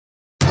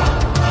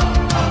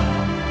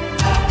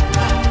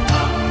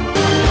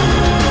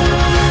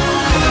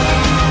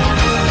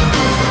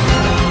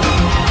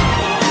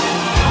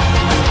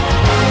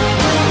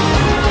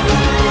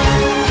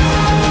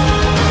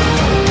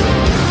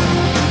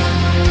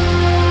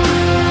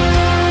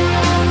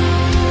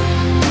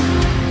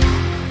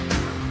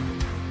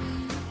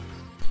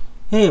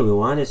Hey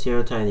everyone, it's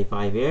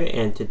ZeroTiny5 here,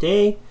 and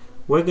today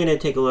we're going to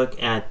take a look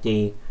at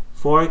the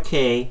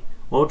 4K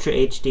Ultra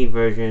HD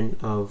version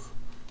of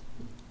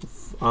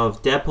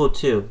Deadpool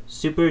 2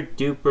 Super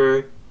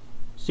Duper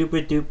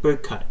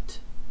Cut.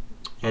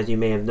 As you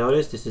may have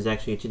noticed, this is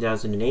actually a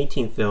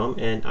 2018 film,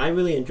 and I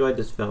really enjoyed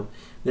this film.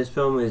 This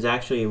film is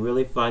actually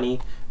really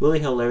funny, really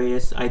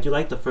hilarious. I do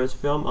like the first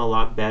film a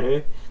lot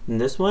better than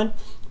this one,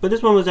 but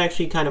this one was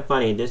actually kind of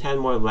funny. This had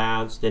more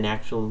laughs and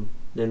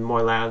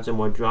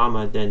more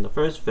drama than the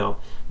first film.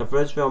 The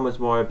first film was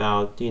more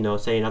about,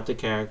 setting up the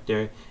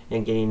character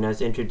and getting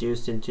us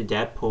introduced into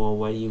Deadpool,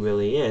 what he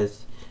really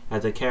is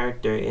as a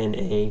character in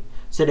a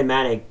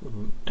cinematic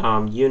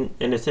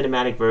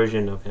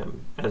version of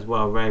him as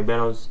well. Ryan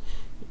Reynolds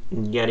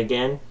yet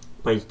again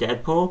plays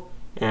Deadpool,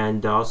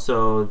 and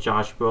also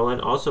Josh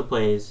Brolin also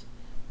plays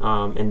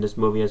in this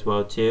movie as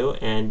well too.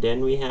 And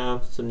then we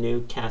have some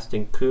new cast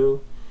and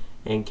crew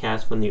and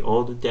cast from the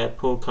older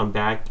Deadpool come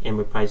back and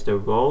reprise their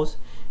roles.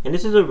 And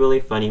this is a really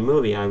funny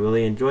movie. I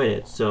really enjoyed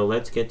it. So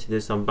let's get to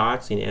this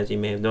unboxing. As you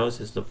may have noticed,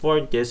 it's the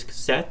 4-disc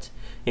set.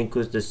 It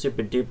includes the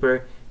Super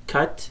Duper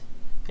Cut,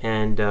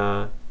 and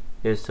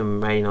there's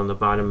some writing on the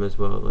bottom as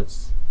well.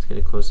 Let's get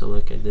a closer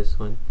look at this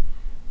one.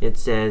 It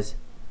says,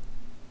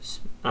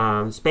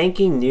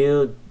 spanking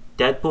new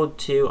Deadpool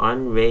 2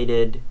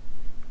 unrated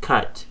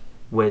cut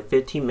with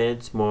 15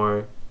 minutes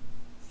more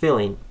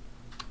filling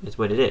is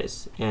what it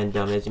is. And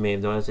as you may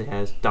have noticed, it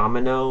has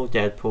Domino,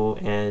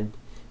 Deadpool, and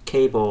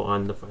Cable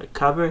on the front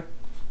cover.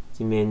 As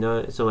you may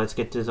know, so let's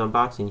get to this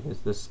unboxing.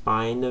 Here's the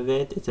spine of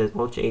it. It says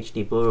Ultra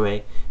HD Blu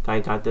Ray. I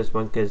got this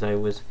one because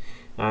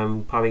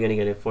I'm probably going to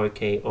get a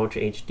 4K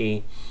Ultra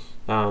HD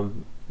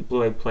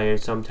Blu Ray player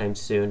sometime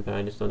soon, but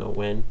I just don't know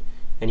when.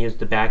 And here's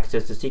the back. It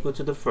says the sequel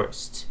to the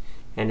first,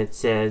 and it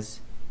says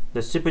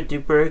the Super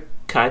Duper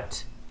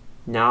Cut,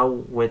 now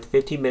with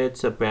 15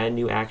 minutes of brand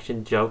new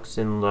action, jokes,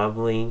 and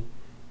lovely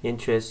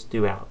interest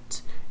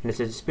throughout. And it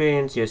says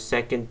experience your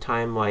second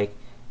time like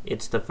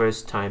it's the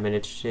first time. And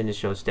it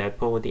shows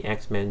Deadpool with the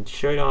X-Men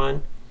shirt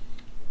on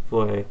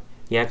for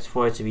the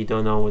X-Force. If you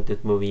don't know what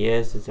this movie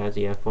is, it has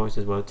the X-Force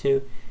as well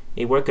too.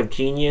 A work of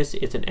genius.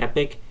 It's an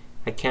epic.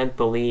 I can't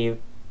believe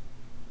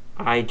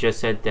I just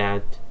said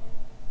that.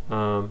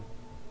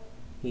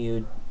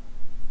 Hugh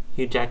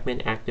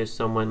Jackman actor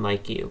someone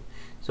like you.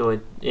 So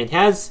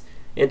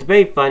it's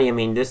very funny. I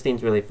mean, this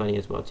thing's really funny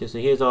as well too. So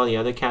here's all the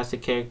other cast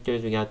of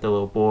characters. We got the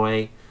little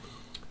boy,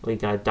 we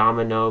got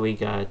Domino, we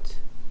got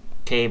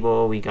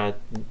Cable, we got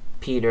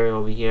Peter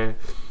over here,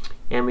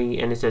 and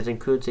it says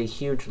includes a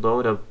huge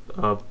load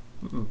of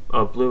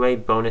Blu-ray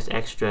bonus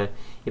extra.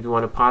 If you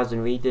want to pause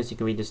and read this, you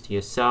can read this to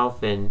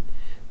yourself, and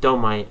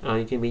don't mind.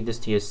 You can read this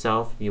to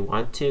yourself if you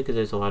want to, because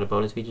there's a lot of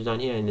bonus features on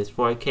here. And this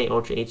 4K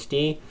Ultra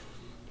HD,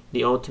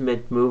 the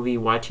ultimate movie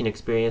watching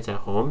experience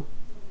at home.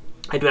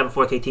 I do have a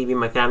 4K TV in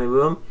my family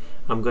room.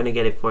 I'm going to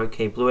get a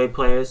 4K Blu-ray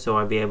player, so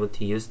I'll be able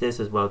to use this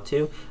as well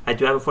too. I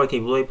do have a 4K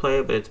Blu-ray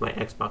player, but it's my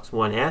Xbox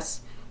One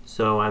S,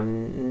 so I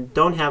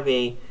don't have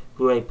a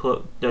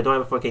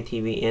 4K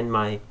TV in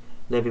my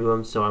living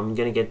room, so I'm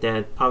going to get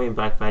that probably in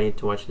Black Friday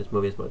to watch this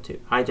movie as well too.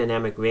 High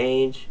dynamic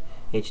range,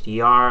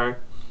 HDR,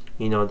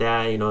 it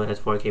has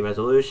 4K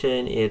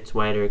resolution, it's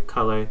wider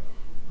color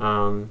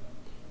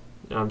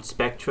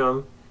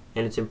spectrum,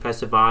 and it's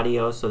impressive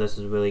audio, so this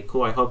is really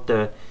cool. I hope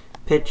the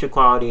picture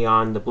quality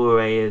on the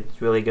Blu-ray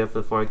is really good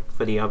for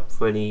the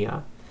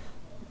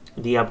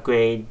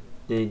upgrade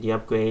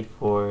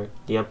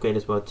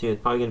as well too.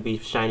 It's probably going to be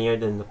shinier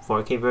than the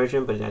 4K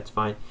version, but that's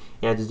fine.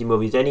 It has Disney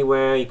Movies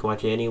Anywhere. You can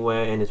watch it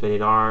anywhere, and it's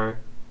rated R.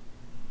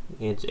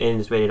 It's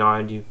rated R.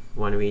 If you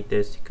want to read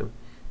this, you can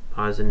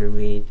pause and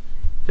read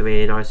the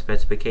rated R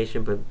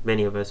specification, but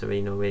many of us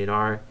already know rated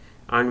R.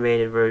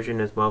 Unrated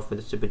version as well for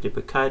the Super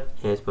Duper Cut,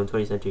 and it's from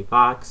 20th Century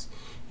Fox.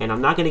 And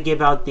I'm not going to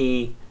give out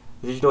the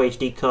digital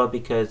HD code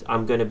because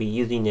I'm going to be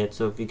using it.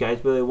 So if you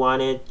guys really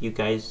want it, you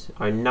guys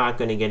are not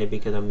going to get it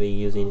because I'm going to be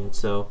using it.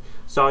 So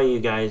sorry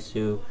you guys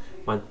who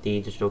want the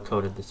digital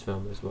code of this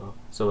film as well.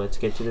 So let's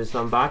get to this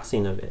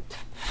unboxing of it.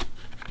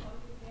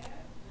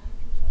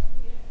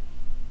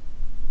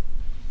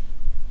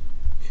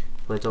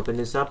 Let's open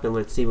this up and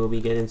let's see what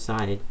we get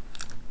inside.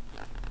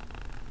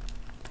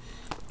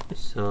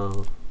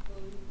 So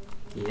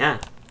yeah.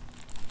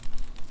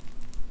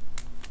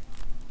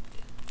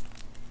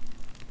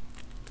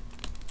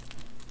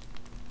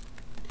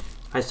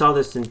 I saw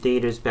this in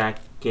theaters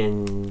back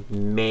in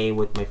May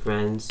with my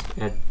friends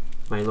at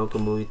my local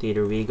movie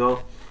theater,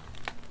 Regal.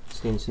 This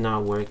thing's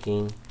not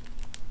working.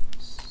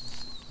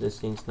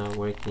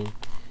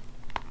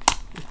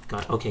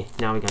 God, okay,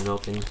 now we got it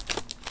open.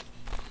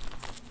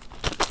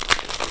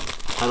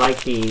 I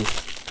like the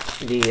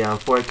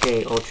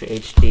 4K Ultra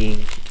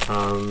HD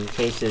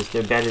cases.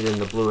 They're better than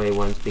the Blu-ray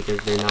ones because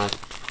they're not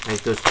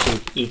like those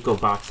cheap eco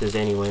boxes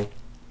anyway.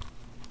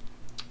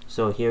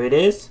 So here it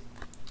is.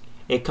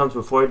 It comes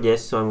with 4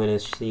 discs, so I'm going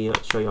to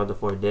show you all the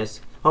 4 discs.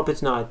 Hope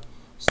it's not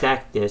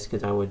stacked discs,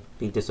 because I would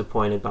be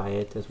disappointed by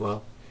it as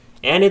well.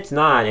 And it's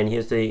not. And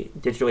here's the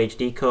digital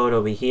HD code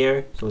over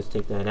here. So let's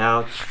take that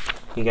out.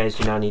 You guys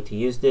do not need to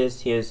use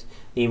this. Here's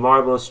the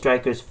Marvel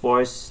Strikers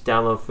Force,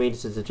 download free.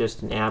 This is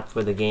just an app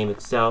for the game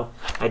itself.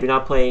 I do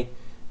not play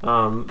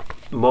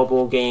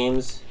mobile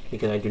games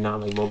because I do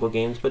not like mobile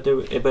games, but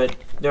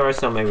there are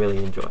some I really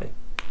enjoy.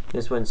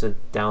 This one's a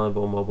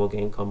downloadable mobile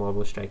game called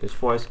Marvel Strikers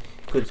Force.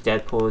 Includes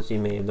Deadpools. You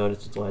may have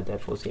noticed there's a lot of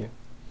Deadpools here.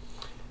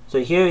 So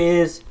here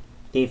is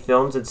the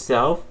films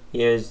itself.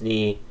 Here's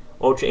the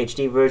Ultra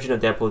HD version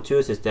of Deadpool 2.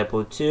 It says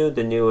Deadpool 2.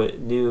 The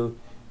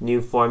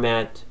new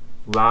format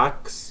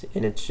rocks,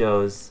 and it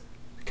shows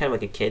kind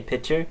of like a kid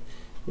picture.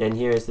 Then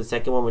here is the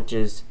second one, which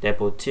is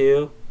Deadpool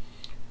 2.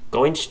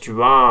 Going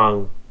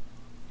strong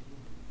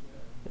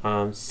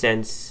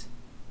since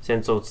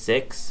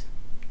 06.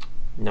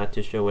 Not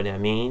too sure what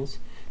that means,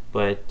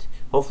 but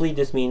hopefully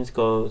this means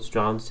go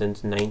strong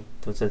since the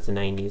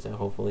 90s.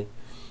 Hopefully.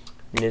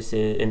 And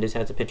this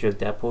has a picture of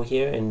Deadpool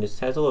here, and this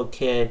has a little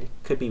kid.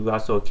 Could be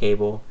Russell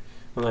Cable.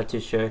 I'm not too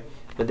sure.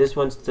 But this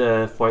one's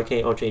the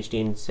 4K Ultra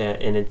HD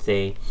set, and it's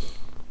a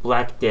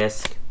black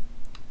disc.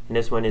 And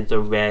this one is a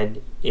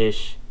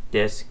red-ish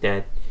disc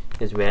that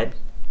is red.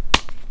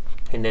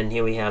 And then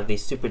here we have the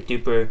super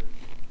duper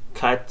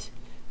cut,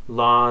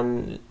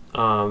 longer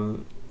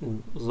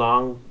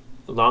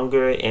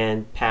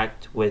and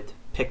packed with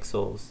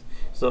pixels.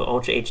 So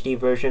Ultra HD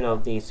version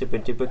of the super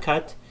duper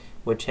cut,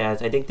 which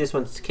has, I think this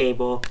one's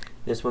Cable,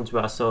 this one's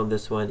Russell,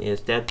 this one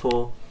is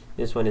Deadpool,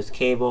 this one is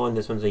Cable, and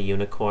this one's a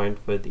unicorn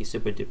for the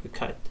super duper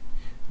cut.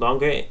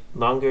 Longer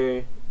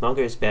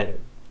is better,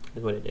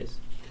 is what it is.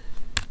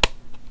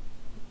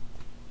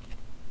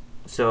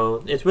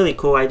 So it's really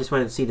cool. I just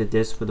wanted to see the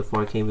disc for the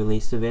 4K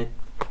release of it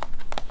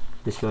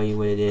to show you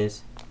what it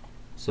is.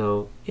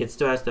 So it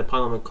still has the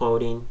polymer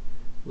coating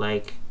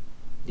like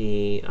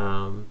the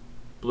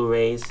Blu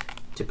Rays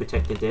to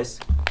protect the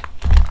disc.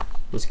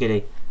 Let's get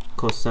a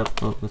close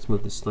up. Oh, let's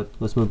move this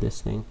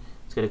thing.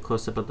 Let's get a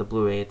close up of the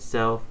Blu Ray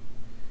itself.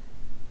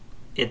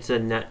 It's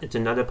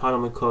another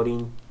polymer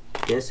coating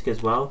disc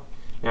as well.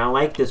 And I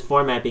like this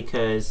format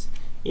because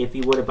if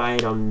you were to buy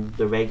it on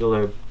the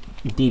regular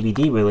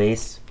DVD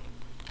release,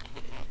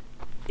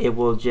 it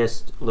will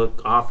just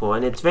look awful.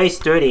 And it's very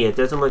sturdy. It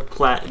doesn't look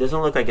it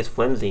doesn't look like it's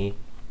flimsy.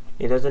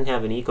 It doesn't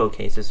have an eco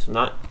case. It's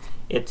not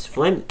as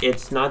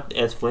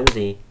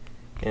flimsy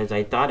as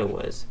I thought it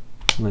was.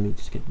 Let me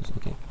just get this.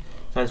 Okay,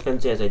 it's not as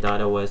flimsy as I thought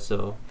it was.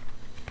 So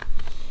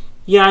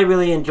yeah, I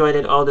really enjoyed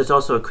it. Oh, there's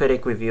also a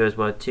critic review as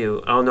well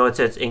too. Oh no, it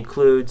says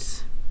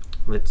includes.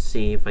 Let's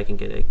see if I can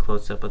get a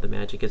close up of the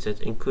magic. It says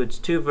includes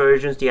 2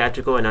 versions,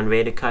 theatrical and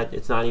unrated cut.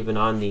 It's not even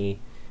on the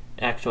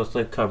actual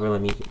slipcover.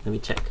 Let me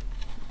check.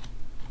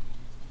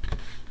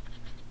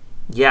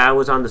 Yeah, I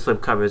was on the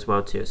slipcover as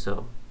well too,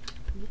 so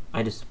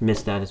I just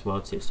missed that as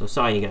well too. So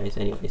sorry, you guys.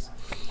 Anyways,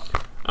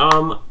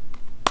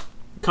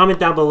 comment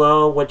down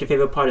below what your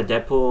favorite part of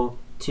Deadpool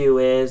 2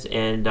 is,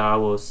 and I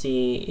will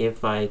see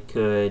if I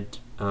could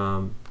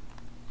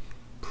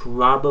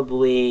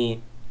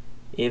probably,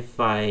 if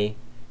I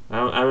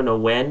don't know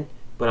when,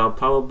 but I'll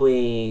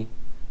probably,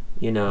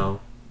 you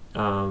know,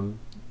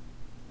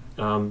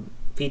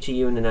 feature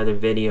you in another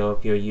video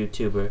if you're a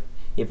YouTuber.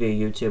 If you're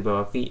a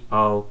YouTuber,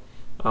 I'll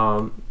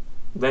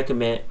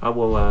recommend. I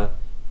will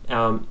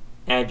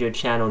add your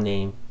channel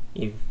name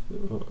if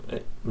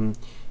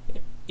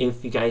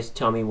you guys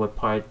tell me what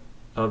part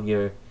of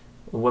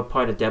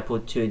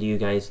Deadpool 2 do you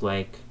guys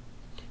like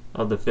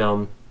of the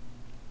film,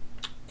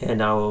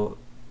 and I will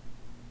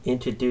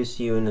introduce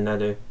you in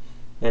another,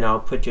 and I'll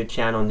put your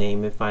channel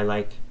name if I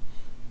like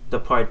the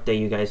part that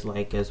you guys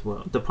like as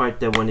well, the part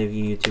that one of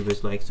you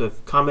YouTubers like. So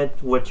comment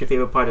what's your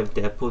favorite part of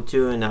Deadpool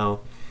 2, and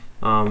I'll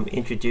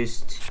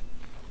introduce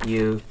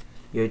your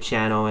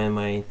channel in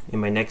my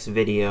next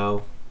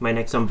video, my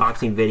next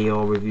unboxing video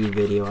or review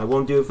video. I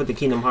won't do it for the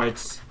Kingdom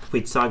Hearts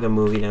Complete Saga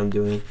movie that I'm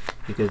doing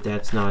because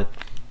that's not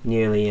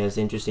nearly as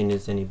interesting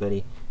as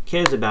anybody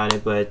cares about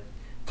it. But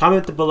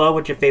comment below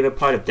what your favorite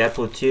part of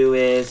Deadpool 2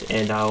 is,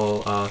 and I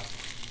will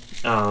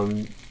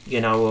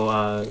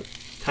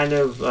kind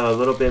of a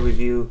little bit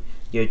review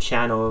your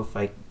channel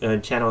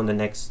if channel in the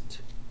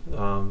next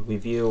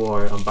review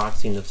or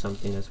unboxing of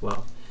something as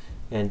well.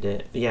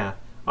 And yeah,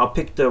 I'll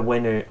pick the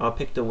winner. I'll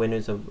pick the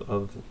winners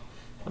of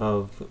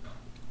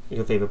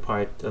your favorite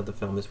part of the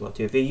film as well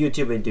too. If you're a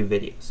YouTuber, do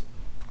videos.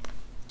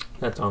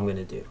 That's all I'm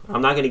gonna do.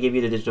 I'm not gonna give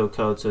you the digital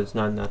code, so it's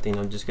not nothing.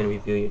 I'm just gonna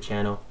review your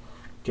channel,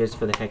 just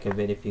for the heck of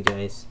it. If you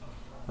guys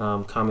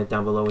comment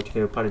down below what your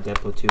favorite part of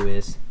Deadpool 2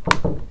 is.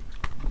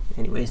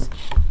 Anyways,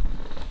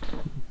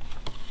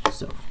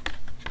 so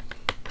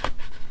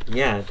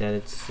yeah,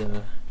 that's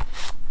the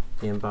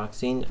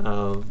unboxing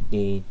of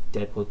the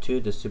Deadpool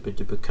 2, the super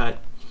duper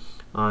cut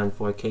on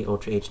 4K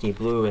Ultra HD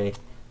Blu-ray.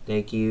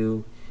 Thank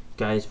you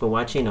guys for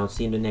watching. I'll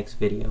see you in the next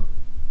video.